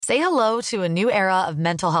Say hello to a new era of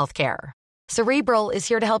mental health care. Cerebral is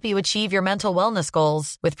here to help you achieve your mental wellness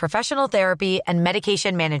goals with professional therapy and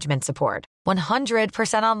medication management support.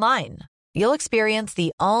 100% online. You'll experience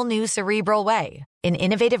the all-new Cerebral Way, an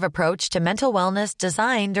innovative approach to mental wellness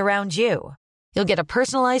designed around you. You'll get a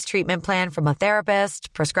personalized treatment plan from a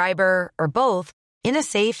therapist, prescriber, or both in a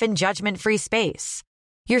safe and judgment-free space.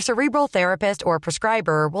 Your Cerebral therapist or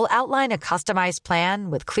prescriber will outline a customized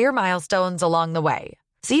plan with clear milestones along the way,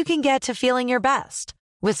 so you can get to feeling your best.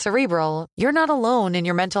 With Cerebral, you're not alone in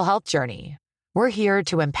your mental health journey. We're here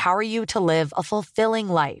to empower you to live a fulfilling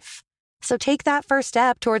life. So take that first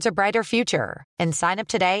step towards a brighter future and sign up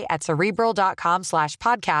today at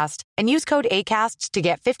Cerebral.com/podcast and use code ACAST to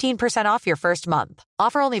get 15% off your first month.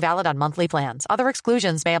 Offer only valid on monthly plans. Other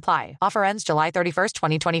exclusions may apply. Offer ends July 31st,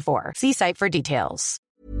 2024. See site for details.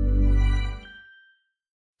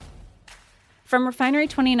 From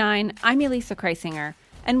Refinery29, I'm Elisa Kreisinger,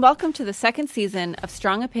 and welcome to the second season of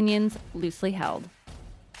Strong Opinions, Loosely Held.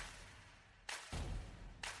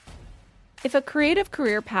 If a creative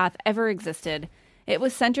career path ever existed, it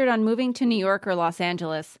was centered on moving to New York or Los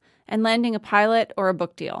Angeles and landing a pilot or a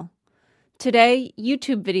book deal. Today,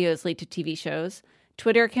 YouTube videos lead to TV shows,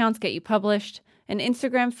 Twitter accounts get you published, and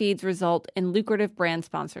Instagram feeds result in lucrative brand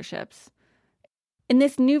sponsorships. In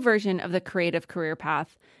this new version of the creative career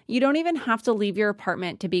path, you don't even have to leave your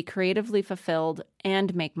apartment to be creatively fulfilled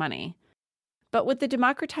and make money. But with the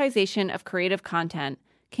democratization of creative content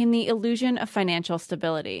came the illusion of financial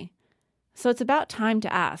stability. So it's about time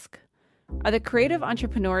to ask, are the creative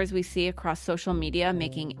entrepreneurs we see across social media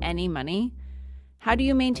making any money? How do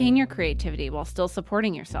you maintain your creativity while still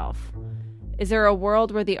supporting yourself? Is there a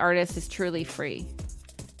world where the artist is truly free?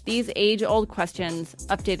 These age-old questions,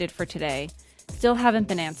 updated for today, still haven't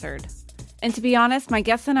been answered. And to be honest, my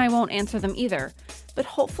guests and I won't answer them either, but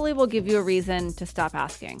hopefully we'll give you a reason to stop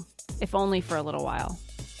asking, if only for a little while.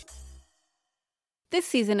 This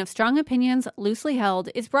season of Strong Opinions, Loosely Held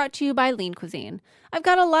is brought to you by Lean Cuisine. I've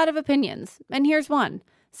got a lot of opinions, and here's one.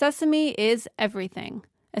 Sesame is everything,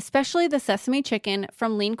 especially the sesame chicken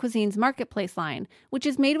from Lean Cuisine's Marketplace line, which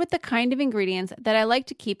is made with the kind of ingredients that I like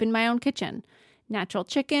to keep in my own kitchen. Natural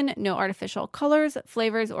chicken, no artificial colors,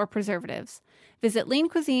 flavors, or preservatives. Visit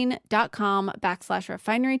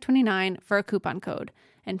leancuisine.com/refinery29 for a coupon code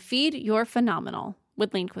and feed your phenomenal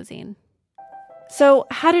with Lean Cuisine. So,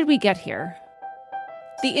 how did we get here?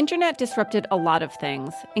 The internet disrupted a lot of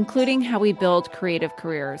things, including how we build creative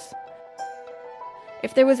careers.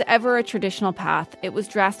 If there was ever a traditional path, it was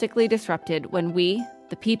drastically disrupted when we,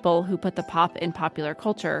 the people who put the pop in popular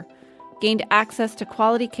culture, gained access to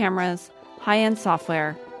quality cameras, high-end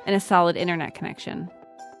software, and a solid internet connection.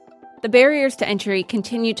 The barriers to entry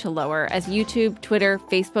continued to lower as YouTube, Twitter,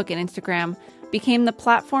 Facebook, and Instagram became the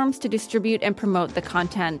platforms to distribute and promote the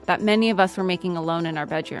content that many of us were making alone in our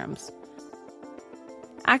bedrooms.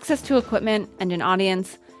 Access to equipment and an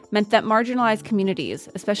audience meant that marginalized communities,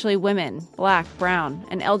 especially women, Black, Brown,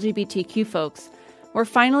 and LGBTQ folks, were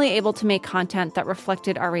finally able to make content that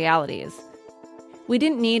reflected our realities. We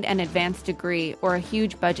didn't need an advanced degree or a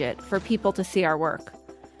huge budget for people to see our work.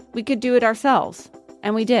 We could do it ourselves,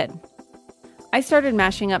 and we did. I started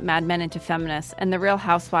mashing up Mad Men into feminists and The Real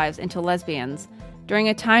Housewives into lesbians during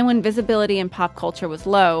a time when visibility in pop culture was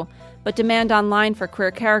low, but demand online for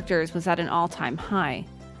queer characters was at an all-time high.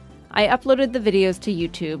 I uploaded the videos to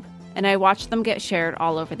YouTube, and I watched them get shared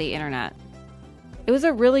all over the internet. It was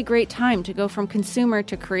a really great time to go from consumer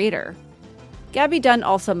to creator. Gabby Dunn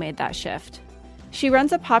also made that shift. She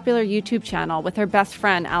runs a popular YouTube channel with her best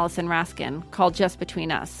friend Allison Raskin called Just Between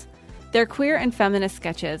Us. Their queer and feminist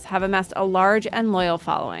sketches have amassed a large and loyal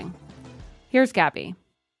following. Here's Gabby.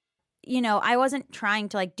 You know, I wasn't trying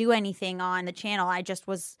to do anything on the channel. I just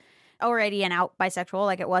was already an out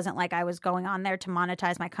bisexual. It wasn't like I was going on there to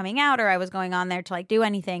monetize my coming out or I was going on there to do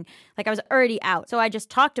anything. I was already out. So I just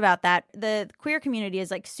talked about that. The queer community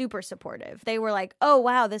is super supportive. They were like, oh,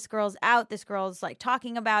 wow, this girl's out. This girl's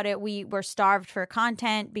talking about it. We were starved for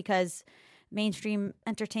content because mainstream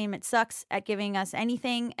entertainment sucks at giving us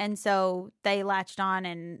anything. And so they latched on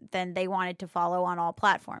and then they wanted to follow on all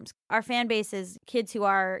platforms. Our fan base is kids who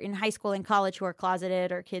are in high school and college who are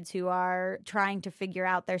closeted or kids who are trying to figure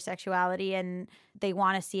out their sexuality and they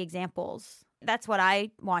want to see examples. That's what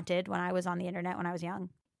I wanted when I was on the internet when I was young.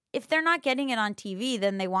 If they're not getting it on TV,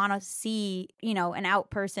 then they want to see, an out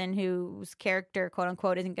person whose character, quote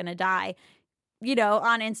unquote, isn't going to die.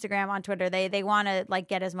 On Instagram, on Twitter, they want to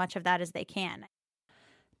get as much of that as they can.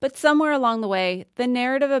 But somewhere along the way, the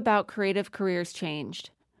narrative about creative careers changed.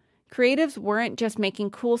 Creatives weren't just making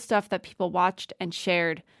cool stuff that people watched and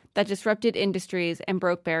shared that disrupted industries and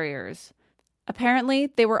broke barriers. Apparently,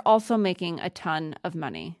 they were also making a ton of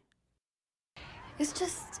money. It's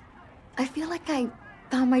just, I feel like I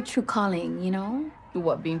found my true calling, you know?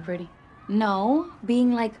 What, being pretty? No,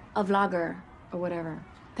 being like a vlogger or whatever.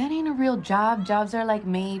 That ain't a real job. Jobs are like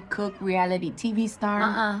maid, cook, reality TV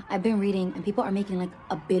star. I've been reading, and people are making like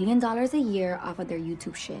 $1 billion a year off of their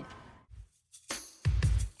YouTube shit.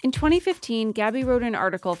 In 2015, Gabby wrote an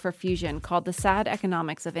article for Fusion called The Sad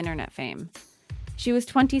Economics of Internet Fame. She was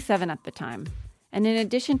 27 at the time, and in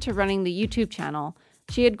addition to running the YouTube channel,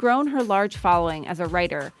 she had grown her large following as a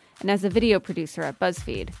writer and as a video producer at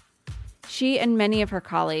BuzzFeed. She and many of her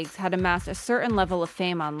colleagues had amassed a certain level of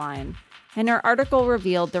fame online, and her article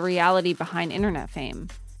revealed the reality behind internet fame.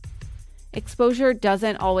 Exposure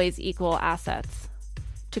doesn't always equal assets.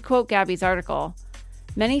 To quote Gabby's article,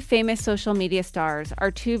 many famous social media stars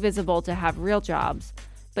are too visible to have real jobs,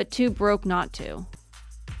 but too broke not to.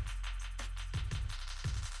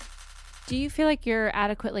 Do you feel like you're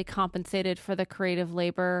adequately compensated for the creative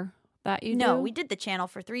labor that you do? No, we did the channel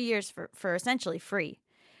for 3 years for essentially free,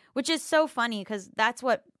 which is so funny because that's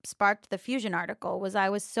what sparked the Fusion article. Was I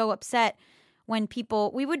was so upset when people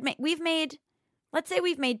we've made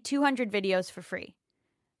 200 videos for free.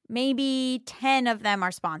 Maybe 10 of them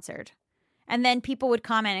are sponsored. And then people would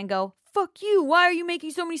comment and go, "Fuck you, why are you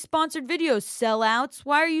making so many sponsored videos, sellouts?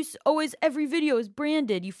 Why are you always, every video is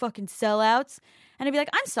branded, you fucking sellouts?" And I'd be like,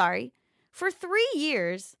 "I'm sorry. For 3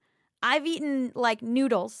 years, I've eaten like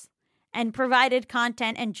noodles and provided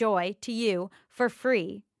content and joy to you for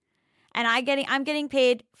free. And I'm getting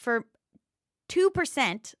paid for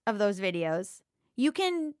 2% of those videos. You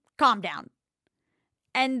can calm down."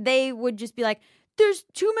 And they would just be like, "There's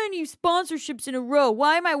too many sponsorships in a row.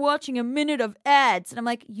 Why am I watching a minute of ads?" And I'm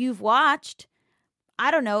like, "You've watched,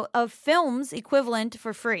 I don't know, of films equivalent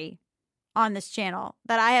for free on this channel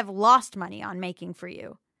that I have lost money on making for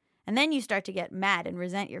you." And then you start to get mad and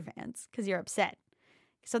resent your fans because you're upset.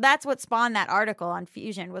 So that's what spawned that article on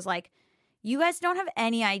Fusion, was like, you guys don't have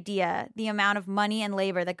any idea the amount of money and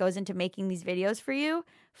labor that goes into making these videos for you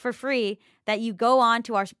for free, that you go on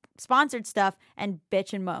to our sponsored stuff and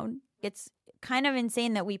bitch and moan. It's kind of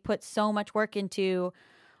insane that we put so much work into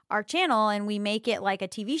our channel and we make it like a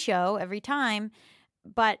TV show every time.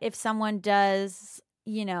 But if someone does,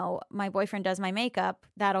 my boyfriend does my makeup,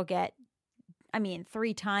 that'll get,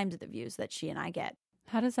 3 times the views that she and I get.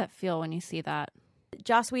 How does that feel when you see that?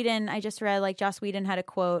 Joss Whedon, I just read, Joss Whedon had a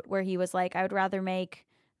quote where he was like, "I would rather make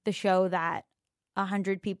the show that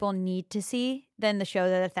 100 people need to see than the show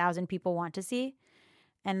that 1,000 people want to see."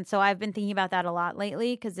 And so I've been thinking about that a lot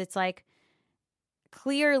lately, because it's like,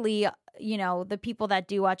 clearly, the people that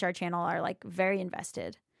do watch our channel are like very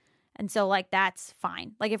invested. And so like, that's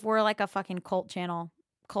fine. Like if we're like a fucking cult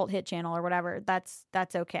hit channel or whatever, that's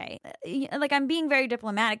okay. Like, I'm being very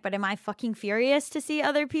diplomatic, but am I fucking furious to see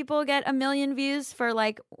other people get 1 million views for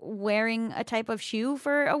like wearing a type of shoe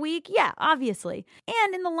for a week? Yeah, obviously.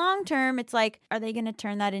 And in the long term, it's like, are they going to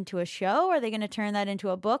turn that into a show? Are they going to turn that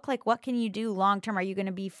into a book? Like, what can you do long term? Are you going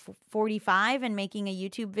to be 45 and making a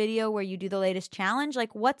YouTube video where you do the latest challenge?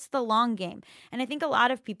 Like, what's the long game? And I think a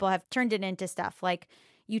lot of people have turned it into stuff like,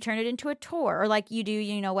 you turn it into a tour, or like you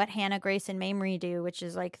do, what Hannah, Grace, and Mamrie do, which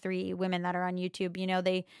is like 3 women that are on YouTube.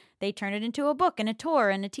 They turn it into a book and a tour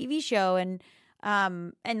and a TV show, and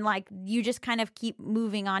like you just kind of keep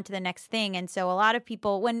moving on to the next thing. And so a lot of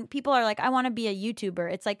people, when people are like, "I want to be a YouTuber,"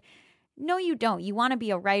 it's like, no, you don't. You want to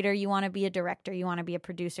be a writer, you want to be a director, you want to be a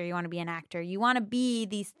producer, you want to be an actor, you want to be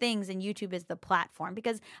these things, and YouTube is the platform,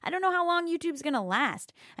 because I don't know how long YouTube's going to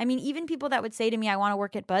last. Even people that would say to me, "I want to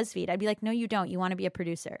work at BuzzFeed," I'd be like, no, you don't. You want to be a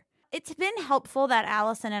producer. It's been helpful that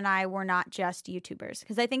Allison and I were not just YouTubers,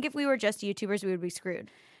 because I think if we were just YouTubers, we would be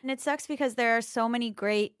screwed. And it sucks because there are so many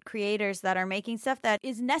great creators that are making stuff that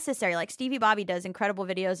is necessary. Like Stevie Bobby does incredible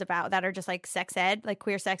videos about that are just like sex ed, like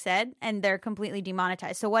queer sex ed, and they're completely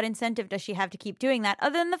demonetized. So what incentive does she have to keep doing that,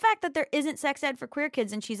 other than the fact that there isn't sex ed for queer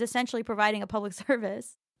kids and she's essentially providing a public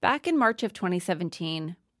service? Back in March of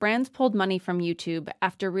 2017, brands pulled money from YouTube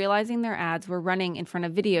after realizing their ads were running in front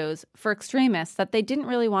of videos for extremists that they didn't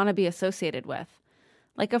really want to be associated with,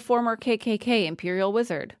 like a former KKK Imperial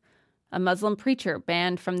Wizard, a Muslim preacher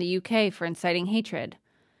banned from the UK for inciting hatred,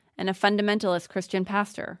 and a fundamentalist Christian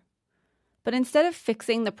pastor. But instead of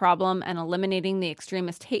fixing the problem and eliminating the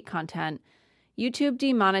extremist hate content, YouTube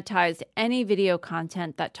demonetized any video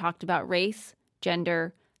content that talked about race,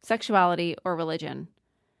 gender, sexuality, or religion.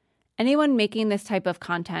 Anyone making this type of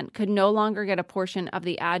content could no longer get a portion of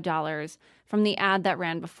the ad dollars from the ad that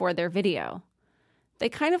ran before their video. They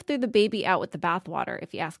kind of threw the baby out with the bathwater,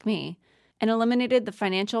 if you ask me, and eliminated the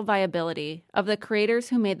financial viability of the creators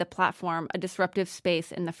who made the platform a disruptive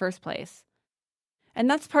space in the first place. And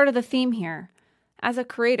that's part of the theme here. As a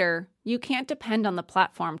creator, you can't depend on the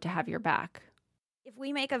platform to have your back. If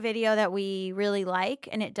we make a video that we really like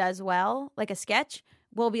and it does well, like a sketch,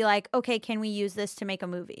 we'll be like, okay, can we use this to make a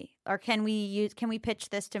movie? Or can we pitch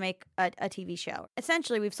this to make a TV show?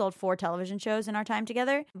 Essentially, we've sold 4 television shows in our time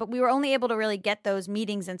together, but we were only able to really get those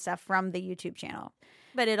meetings and stuff from the YouTube channel.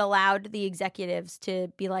 But it allowed the executives to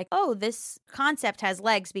be like, oh, this concept has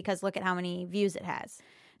legs because look at how many views it has.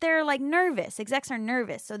 They're like nervous. Execs are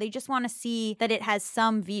nervous. So they just want to see that it has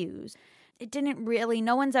some views. It didn't really,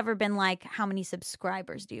 no one's ever been like, how many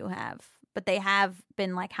subscribers do you have? But they have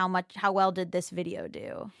been like, how well did this video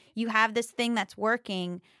do? You have this thing that's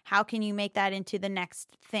working. How can you make that into the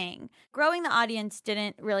next thing? Growing the audience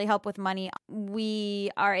didn't really help with money. We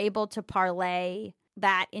are able to parlay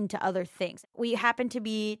that into other things. We happen to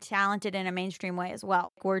be talented in a mainstream way as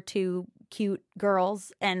well. We're 2 cute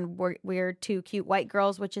girls and we're 2 cute white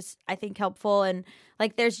girls, which is, I think, helpful. And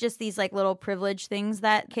like, there's just these like little privilege things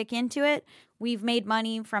that kick into it. We've made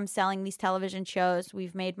money from selling these television shows.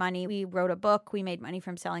 We've made money. We wrote a book. We made money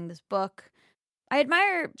from selling this book. I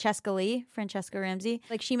admire Francesca Ramsey.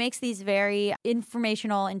 Like, she makes these very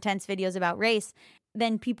informational, intense videos about race.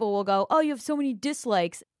 Then people will go, oh, you have so many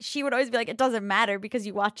dislikes. She would always be like, it doesn't matter because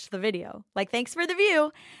you watched the video. Like, thanks for the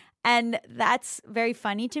view. And that's very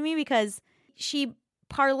funny to me because she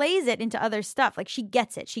parlays it into other stuff. Like, she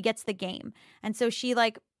gets it. She gets the game. And so she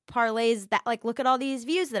like parlays that, like, look at all these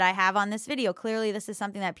views that I have on this video. Clearly, this is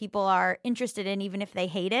something that people are interested in, even if they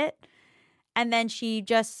hate it. And then she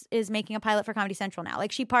just is making a pilot for Comedy Central now.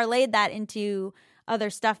 Like, she parlayed that into other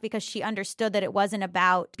stuff because she understood that it wasn't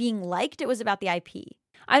about being liked. It was about the IP.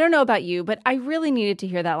 I don't know about you, but I really needed to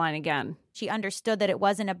hear that line again. She understood that it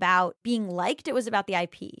wasn't about being liked. It was about the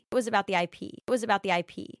IP. It was about the IP. It was about the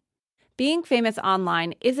IP. Being famous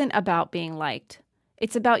online isn't about being liked.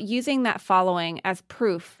 It's about using that following as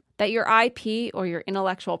proof that your IP or your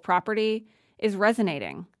intellectual property is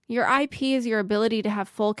resonating. Your IP is your ability to have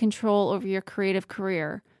full control over your creative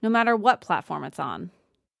career, no matter what platform it's on.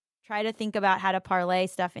 Try to think about how to parlay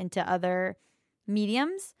stuff into other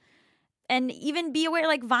mediums. And even be aware,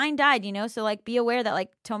 like, Vine died, you know? So, like, be aware that,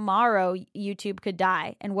 like, tomorrow YouTube could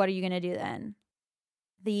die. And what are you going to do then?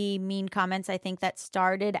 The mean comments, I think, that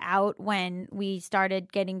started out when we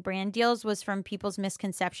started getting brand deals was from people's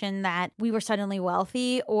misconception that we were suddenly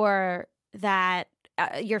wealthy or that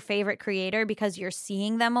your favorite creator, because you're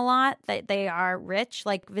seeing them a lot, that they are rich.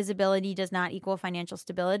 Like, visibility does not equal financial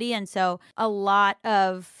stability. And so a lot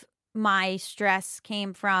of my stress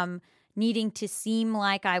came from needing to seem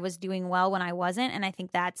like I was doing well when I wasn't. And I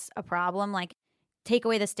think that's a problem. Like, take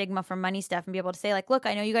away the stigma from money stuff and be able to say, like, look,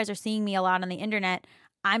 I know you guys are seeing me a lot on the internet.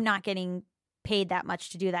 I'm not getting paid that much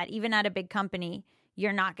to do that. Even at a big company,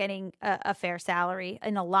 you're not getting a fair salary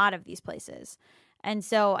in a lot of these places. And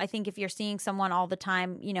so I think if you're seeing someone all the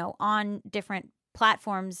time, you know, on different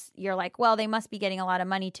platforms, you're like, well, they must be getting a lot of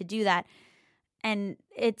money to do that. And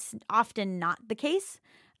it's often not the case.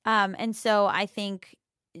 And so I think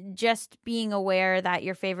just being aware that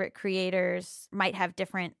your favorite creators might have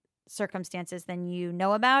different circumstances than you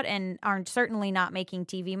know about and are certainly not making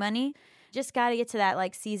TV money. Just got to get to that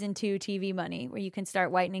like season 2 TV money where you can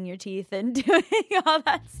start whitening your teeth and doing all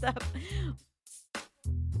that stuff.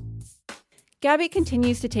 Gabby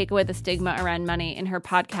continues to take away the stigma around money in her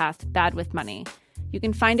podcast, Bad with Money. You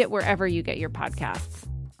can find it wherever you get your podcasts.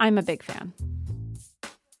 I'm a big fan.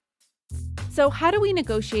 So how do we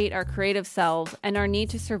negotiate our creative selves and our need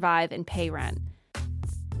to survive and pay rent?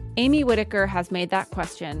 Amy Whitaker has made that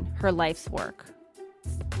question her life's work.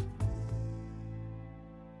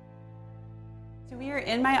 So we are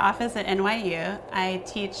in my office at NYU. I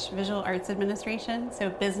teach visual arts administration, so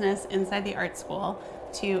business inside the art school,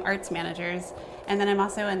 to arts managers. And then I'm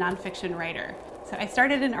also a nonfiction writer. So I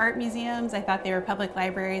started in art museums. I thought they were public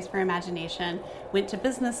libraries for imagination. Went to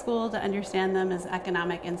business school to understand them as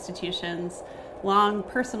economic institutions. Long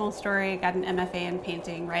personal story, got an MFA in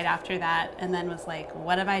painting right after that, and then was like,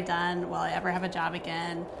 what have I done? Will I ever have a job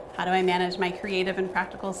again? How do I manage my creative and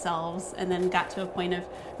practical selves? And then got to a point of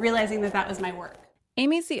realizing that that was my work.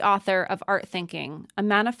 Amy's the author of Art Thinking, a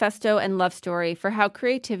manifesto and love story for how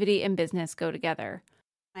creativity and business go together.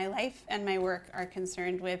 My life and my work are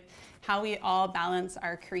concerned with how we all balance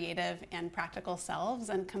our creative and practical selves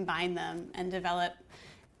and combine them and develop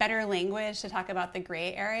better language to talk about the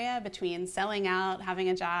gray area between selling out, having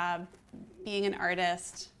a job, being an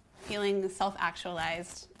artist, feeling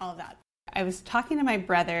self-actualized, all of that. I was talking to my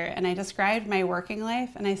brother and I described my working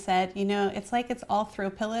life and I said, you know, it's like it's all throw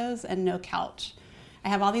pillows and no couch. I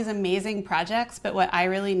have all these amazing projects, but what I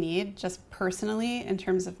really need just personally in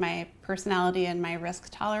terms of my personality and my risk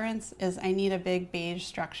tolerance is I need a big beige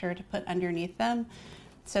structure to put underneath them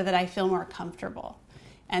so that I feel more comfortable.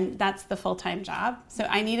 And that's the full-time job. So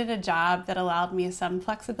I needed a job that allowed me some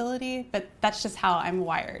flexibility, but that's just how I'm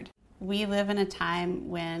wired. We live in a time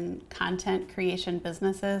when content creation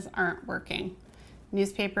businesses aren't working.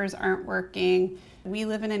 Newspapers aren't working. We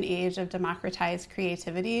live in an age of democratized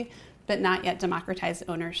creativity, but not yet democratized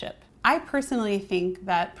ownership. I personally think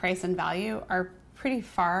that price and value are pretty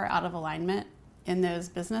far out of alignment in those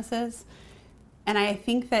businesses. And I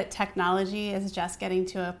think that technology is just getting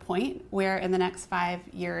to a point where in the next 5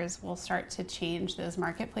 years, we'll start to change those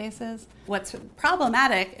marketplaces. What's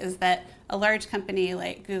problematic is that a large company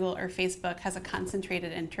like Google or Facebook has a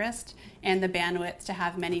concentrated interest and the bandwidth to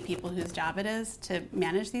have many people whose job it is to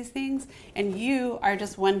manage these things. And you are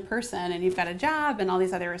just one person and you've got a job and all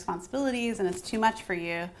these other responsibilities and it's too much for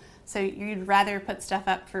you. So you'd rather put stuff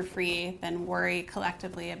up for free than worry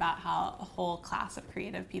collectively about how a whole class of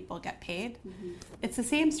creative people get paid. Mm-hmm. It's the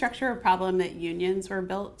same structural problem that unions were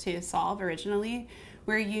built to solve originally,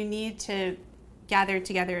 where you need to gather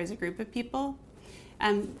together as a group of people.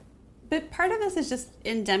 But part of this is just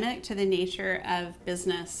endemic to the nature of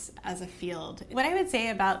business as a field. What I would say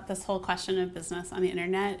about this whole question of business on the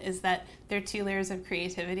internet is that there are 2 layers of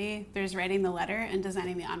creativity. There's writing the letter and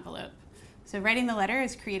designing the envelope. So writing the letter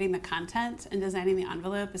is creating the content, and designing the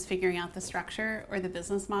envelope is figuring out the structure or the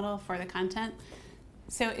business model for the content.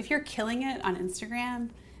 So if you're killing it on Instagram,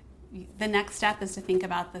 the next step is to think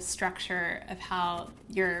about the structure of how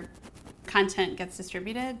your content gets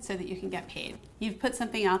distributed so that you can get paid. You've put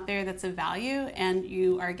something out there that's of value and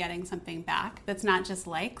you are getting something back that's not just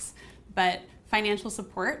likes, but financial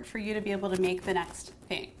support for you to be able to make the next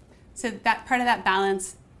thing. So that part of that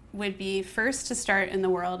balance would be first to start in the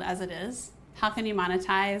world as it is. How can you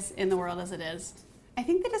monetize in the world as it is? I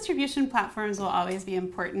think the distribution platforms will always be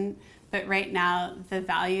important, but right now the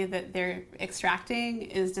value that they're extracting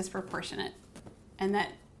is disproportionate. And that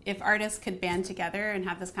if artists could band together and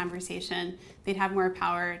have this conversation, they'd have more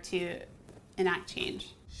power to enact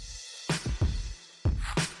change.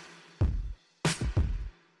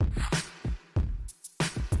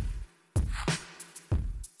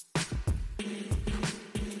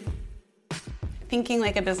 Thinking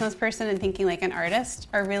like a business person and thinking like an artist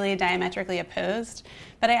are really diametrically opposed,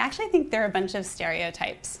 but I actually think there are a bunch of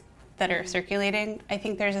stereotypes that are circulating. I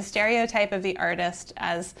think there's a stereotype of the artist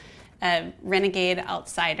as a renegade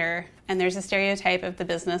outsider, and there's a stereotype of the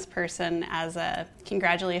business person as a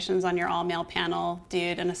congratulations on your all-male panel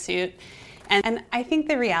dude in a suit. And I think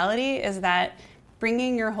the reality is that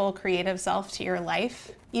bringing your whole creative self to your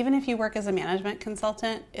life, even if you work as a management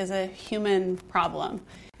consultant, is a human problem.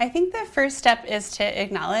 I think the first step is to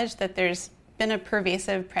acknowledge that there's been a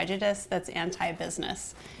pervasive prejudice that's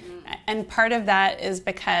anti-business. And part of that is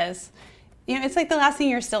because, it's like the last thing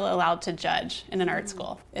you're still allowed to judge in an art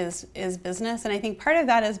school is business. And I think part of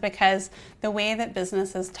that is because the way that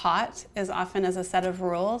business is taught is often as a set of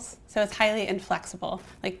rules. So it's highly inflexible.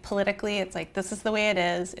 Like politically, it's like, this is the way it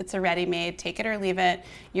is. It's a ready-made, take it or leave it.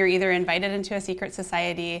 You're either invited into a secret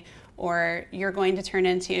society or you're going to turn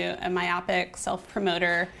into a myopic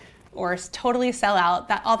self-promoter or totally sell out.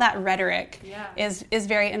 All that rhetoric is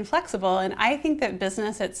very inflexible. And I think that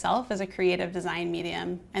business itself is a creative design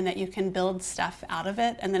medium and that you can build stuff out of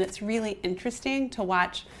it, and that it's really interesting to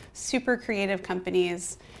watch super creative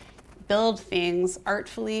companies build things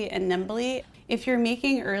artfully and nimbly. If you're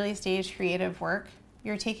making early stage creative work,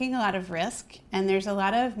 you're taking a lot of risk, and there's a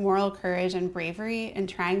lot of moral courage and bravery in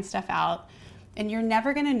trying stuff out. And you're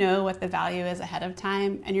never going to know what the value is ahead of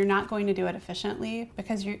time, and you're not going to do it efficiently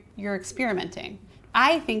because you're experimenting.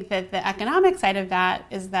 I think that the economic side of that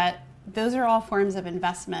is that those are all forms of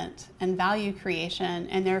investment and value creation,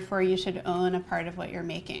 and therefore you should own a part of what you're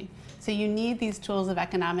making. So you need these tools of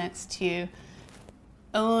economics to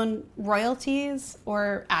own royalties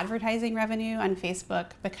or advertising revenue on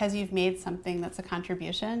Facebook because you've made something that's a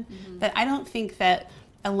contribution. Mm-hmm. But I don't think that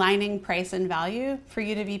aligning price and value for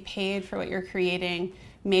you to be paid for what you're creating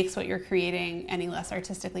makes what you're creating any less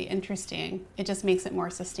artistically interesting. It just makes it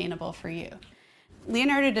more sustainable for you.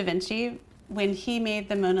 Leonardo da Vinci, when he made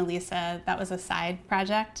the Mona Lisa, that was a side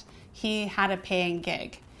project. He had a paying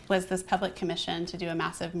gig. It was this public commission to do a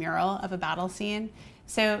massive mural of a battle scene.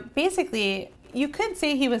 So basically, you could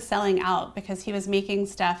say he was selling out because he was making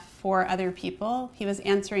stuff for other people. He was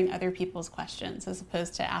answering other people's questions as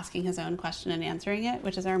opposed to asking his own question and answering it,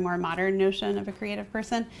 which is our more modern notion of a creative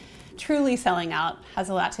person. Truly selling out has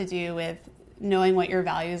a lot to do with knowing what your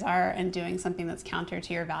values are and doing something that's counter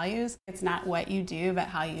to your values. It's not what you do, but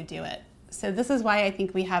how you do it. So this is why I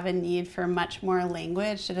think we have a need for much more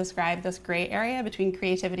language to describe this gray area between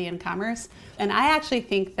creativity and commerce. And I actually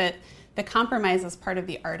think that the compromise is part of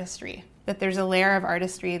the artistry, that there's a layer of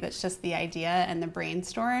artistry that's just the idea and the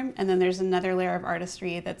brainstorm, and then there's another layer of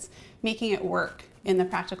artistry that's making it work in the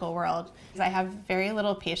practical world. I have very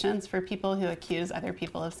little patience for people who accuse other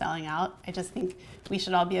people of selling out. I just think we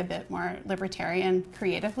should all be a bit more libertarian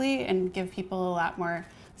creatively and give people a lot more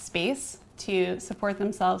space to support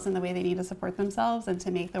themselves in the way they need to support themselves and to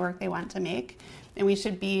make the work they want to make. And we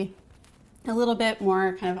should be a little bit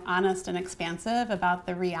more kind of honest and expansive about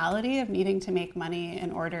the reality of needing to make money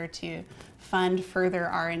in order to fund further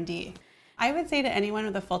R&D. I would say to anyone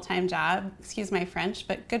with a full-time job, excuse my French,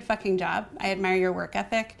 but good fucking job. I admire your work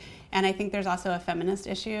ethic. And I think there's also a feminist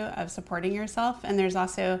issue of supporting yourself. And there's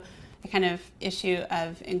also a kind of issue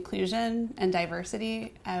of inclusion and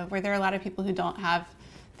diversity, where there are a lot of people who don't have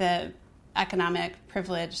the economic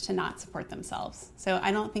privilege to not support themselves. So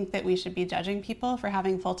I don't think that we should be judging people for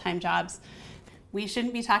having full-time jobs. We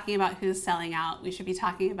shouldn't be talking about who's selling out. We should be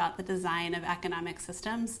talking about the design of economic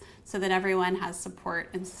systems so that everyone has support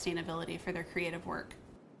and sustainability for their creative work.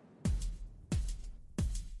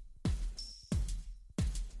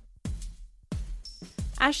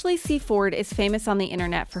 Ashley C. Ford is famous on the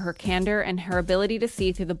internet for her candor and her ability to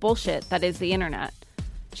see through the bullshit that is the internet.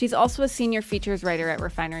 She's also a senior features writer at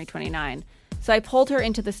Refinery29, so I pulled her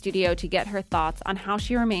into the studio to get her thoughts on how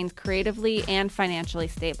she remains creatively and financially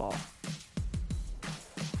stable.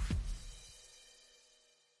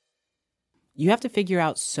 You have to figure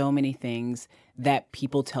out so many things that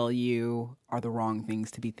people tell you are the wrong things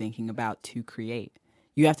to be thinking about to create.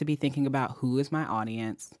 You have to be thinking about, who is my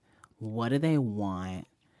audience? What do they want?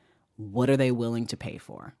 What are they willing to pay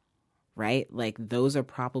for? Right? Like, those are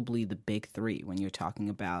probably the big three when you're talking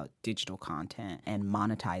about digital content and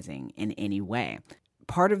monetizing in any way.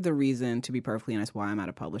 Part of the reason, to be perfectly honest, why I'm at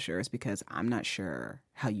a publisher is because I'm not sure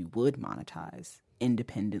how you would monetize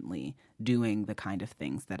independently doing the kind of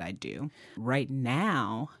things that I do. Right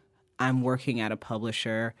now, I'm working at a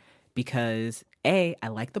publisher because A, I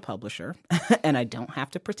like the publisher and I don't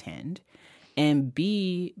have to pretend, and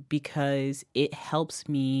B, because it helps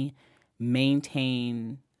me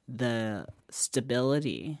maintain the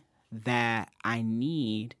stability that I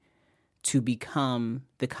need to become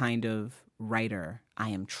the kind of writer I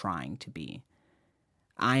am trying to be.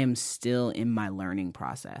 I am still in my learning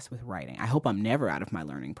process with writing. I hope I'm never out of my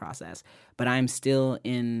learning process, but I'm still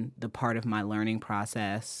in the part of my learning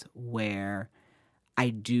process where I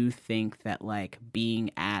do think that, like,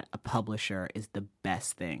 being at a publisher is the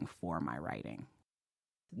best thing for my writing.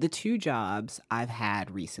 The two jobs I've had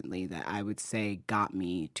recently that I would say got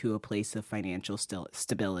me to a place of financial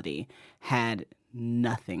stability had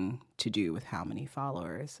nothing to do with how many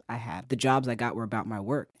followers I had. The jobs I got were about my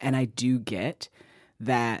work, and I do get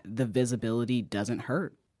that the visibility doesn't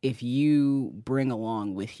hurt. If you bring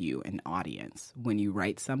along with you an audience when you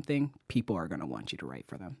write something, people are going to want you to write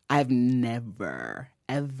for them. I've never,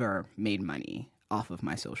 ever made money off of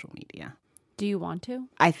my social media. Do you want to?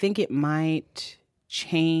 I think it might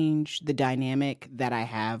change the dynamic that I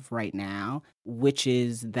have right now, which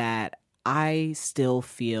is that I still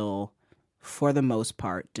feel, for the most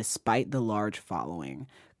part, despite the large following,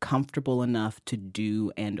 comfortable enough to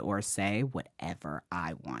do and or say whatever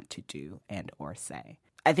I want to do and or say.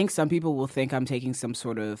 I think some people will think I'm taking some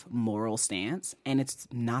sort of moral stance, and it's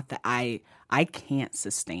not that. I can't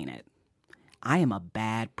sustain it. I am a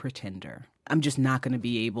bad pretender. I'm just not going to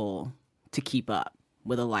be able to keep up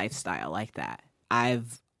with a lifestyle like that.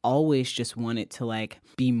 I've always just wanted to, like,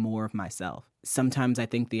 be more of myself. Sometimes I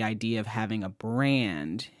think the idea of having a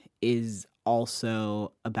brand is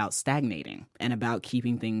also about stagnating and about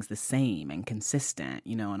keeping things the same and consistent,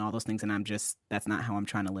 you know, and all those things. And that's not how I'm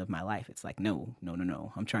trying to live my life. It's like, no.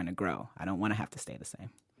 I'm trying to grow. I don't want to have to stay the same.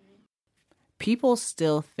 People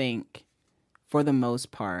still think, for the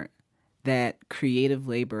most part, that creative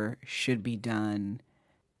labor should be done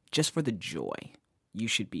just for the joy. You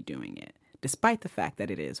should be doing it, despite the fact that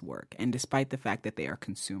it is work and despite the fact that they are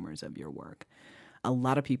consumers of your work. A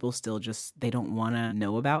lot of people still they don't want to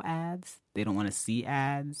know about ads. They don't want to see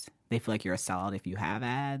ads. They feel like you're a solid if you have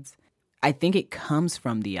ads. I think it comes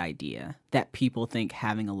from the idea that people think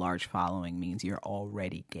having a large following means you're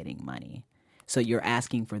already getting money. So you're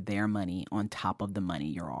asking for their money on top of the money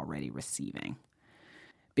you're already receiving.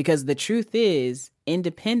 Because the truth is,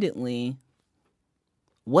 independently,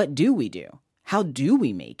 what do we do? How do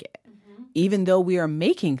we make it? Mm-hmm. Even though we are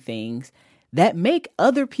making things that make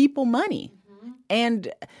other people money.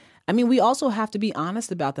 And I mean, we also have to be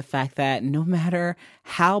honest about the fact that no matter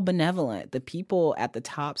how benevolent the people at the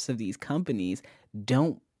tops of these companies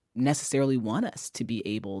don't necessarily want us to be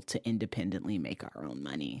able to independently make our own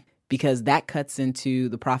money, because that cuts into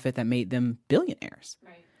the profit that made them billionaires.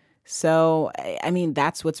 Right. So, I mean,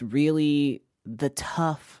 that's what's really the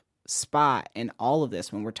tough spot in all of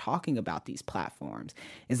this when we're talking about these platforms,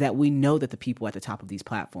 is that we know that the people at the top of these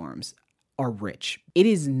platforms are rich. It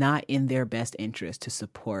is not in their best interest to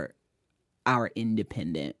support our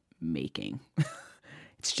independent making.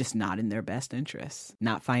 It's just not in their best interest,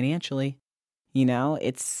 not financially. You know,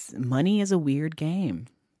 money is a weird game,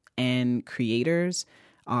 and creators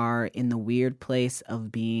are in the weird place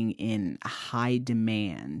of being in high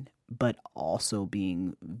demand, but also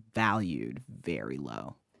being valued very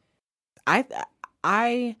low.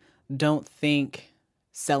 I don't think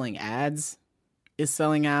selling ads is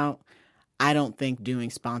selling out. I don't think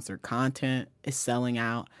doing sponsored content is selling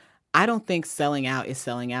out. I don't think selling out is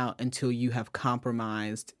selling out until you have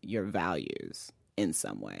compromised your values in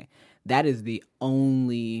some way. That is the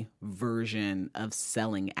only version of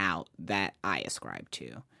selling out that I ascribe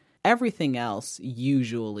to. Everything else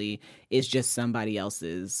usually is just somebody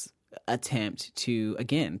else's attempt to,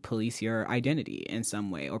 again, police your identity in some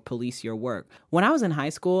way or police your work. When I was in high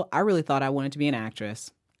school, I really thought I wanted to be an actress.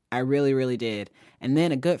 I really, really did. And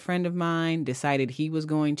then a good friend of mine decided he was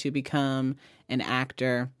going to become an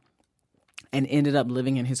actor and ended up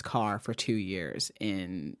living in his car for 2 years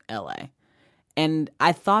in LA. And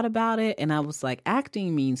I thought about it and I was like,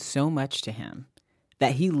 acting means so much to him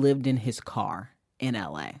that he lived in his car in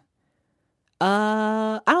LA.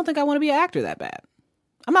 I don't think I want to be an actor that bad.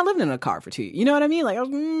 I'm not living in a car for 2 years. You know what I mean? Like,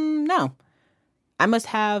 no. I must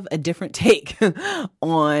have a different take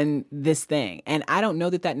on this thing. And I don't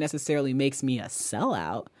know that that necessarily makes me a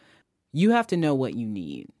sellout. You have to know what you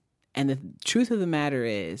need. And the truth of the matter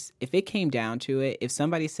is, if it came down to it, if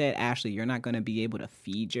somebody said, Ashley, you're not going to be able to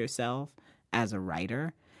feed yourself as a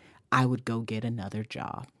writer, I would go get another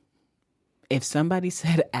job. If somebody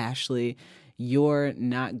said, Ashley, you're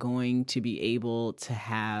not going to be able to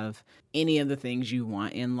have any of the things you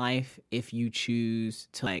want in life if you choose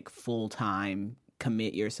to like full-time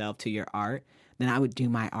commit yourself to your art, then I would do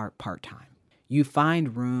my art part-time. You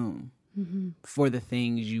find room for the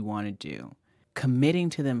things you want to do. Committing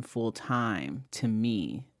to them full-time, to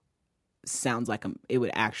me, sounds like it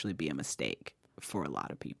would actually be a mistake for a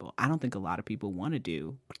lot of people. I don't think a lot of people want to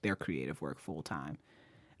do their creative work full-time.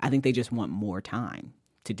 I think they just want more time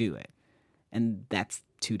to do it. And that's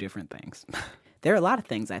two different things. There are a lot of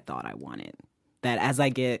things I thought I wanted that as I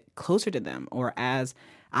get closer to them or as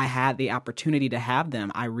I had the opportunity to have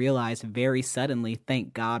them, I realized very suddenly,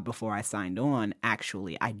 thank God before I signed on,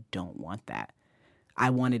 actually, I don't want that. I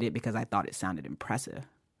wanted it because I thought it sounded impressive.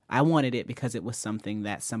 I wanted it because it was something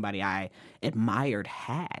that somebody I admired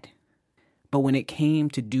had. But when it came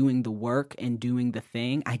to doing the work and doing the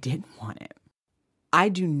thing, I didn't want it. I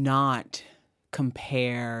do not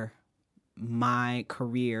compare my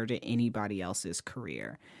career to anybody else's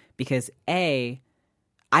career because A,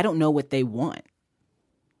 I don't know what they want.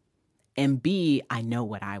 And B, I know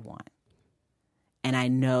what I want. And I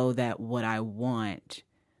know that what I want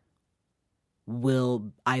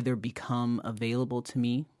will either become available to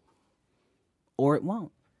me or it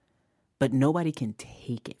won't. But nobody can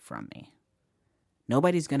take it from me.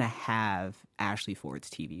 Nobody's going to have Ashley Ford's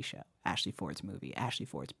TV show, Ashley Ford's movie, Ashley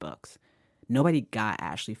Ford's books. Nobody got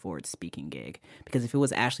Ashley Ford's speaking gig because if it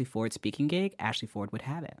was Ashley Ford's speaking gig, Ashley Ford would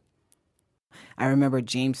have it. I remember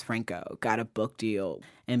James Franco got a book deal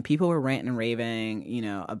and people were ranting and raving,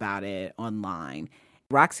 about it online.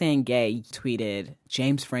 Roxane Gay tweeted,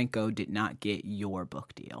 James Franco did not get your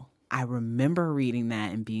book deal. I remember reading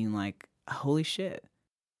that and being like, holy shit.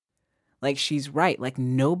 Like, she's right. Like,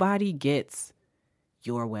 nobody gets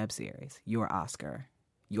your web series, your Oscar,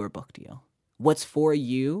 your book deal. What's for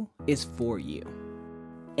you is for you.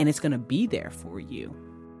 And it's going to be there for you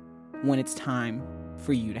when it's time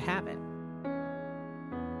for you to have it.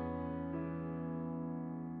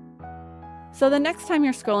 So the next time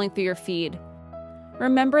you're scrolling through your feed,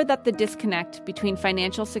 remember that the disconnect between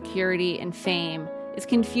financial security and fame is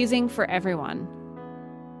confusing for everyone.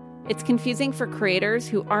 It's confusing for creators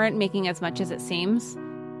who aren't making as much as it seems.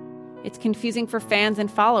 It's confusing for fans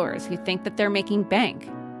and followers who think that they're making bank.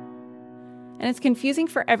 And it's confusing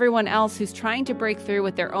for everyone else who's trying to break through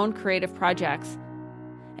with their own creative projects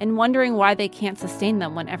and wondering why they can't sustain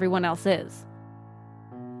them when everyone else is.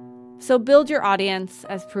 So build your audience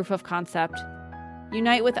as proof of concept.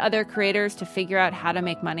 Unite with other creators to figure out how to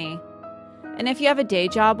make money. And if you have a day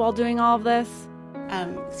job while doing all of this...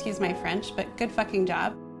 excuse my French, but good fucking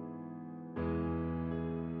job.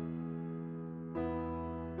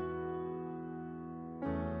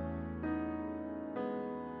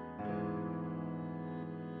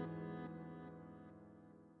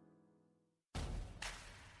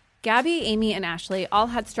 Gabby, Amy, and Ashley all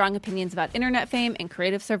had strong opinions about internet fame and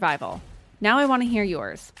creative survival. Now I want to hear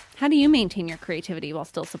yours. How do you maintain your creativity while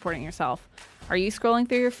still supporting yourself? Are you scrolling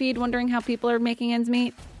through your feed wondering how people are making ends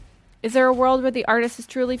meet? Is there a world where the artist is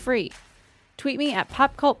truly free? Tweet me at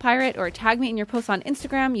PopCultPirate or tag me in your posts on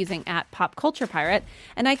Instagram using @PopCulturePirate,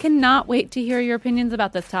 and I cannot wait to hear your opinions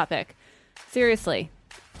about this topic. Seriously,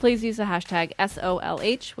 please use the hashtag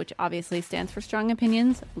SOLH, which obviously stands for Strong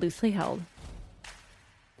Opinions Loosely Held.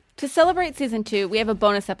 To celebrate Season 2, we have a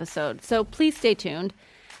bonus episode, so please stay tuned.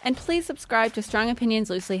 And please subscribe to Strong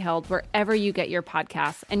Opinions Loosely Held wherever you get your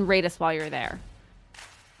podcasts and rate us while you're there.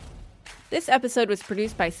 This episode was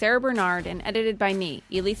produced by Sarah Bernard and edited by me,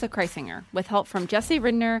 Elisa Kreisinger, with help from Jesse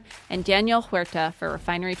Ridner and Danielle Huerta for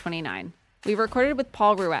Refinery 29. We recorded with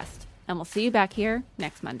Paul Ruest, and we'll see you back here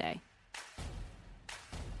next Monday.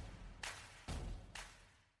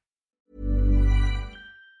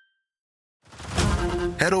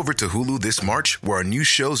 Head over to Hulu this March, where our new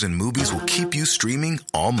shows and movies will keep you streaming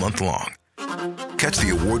all month long. Catch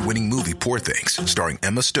the award-winning movie Poor Things, starring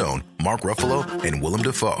Emma Stone, Mark Ruffalo, and Willem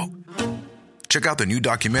Dafoe. Check out the new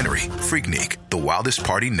documentary, Freaknik, The Wildest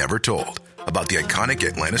Party Never Told, about the iconic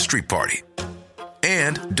Atlanta Street Party.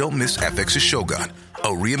 And don't miss FX's Shogun, a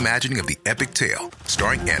reimagining of the epic tale,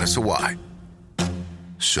 starring Anna Sawai.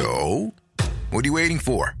 So, what are you waiting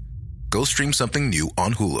for? Go stream something new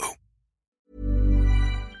on Hulu.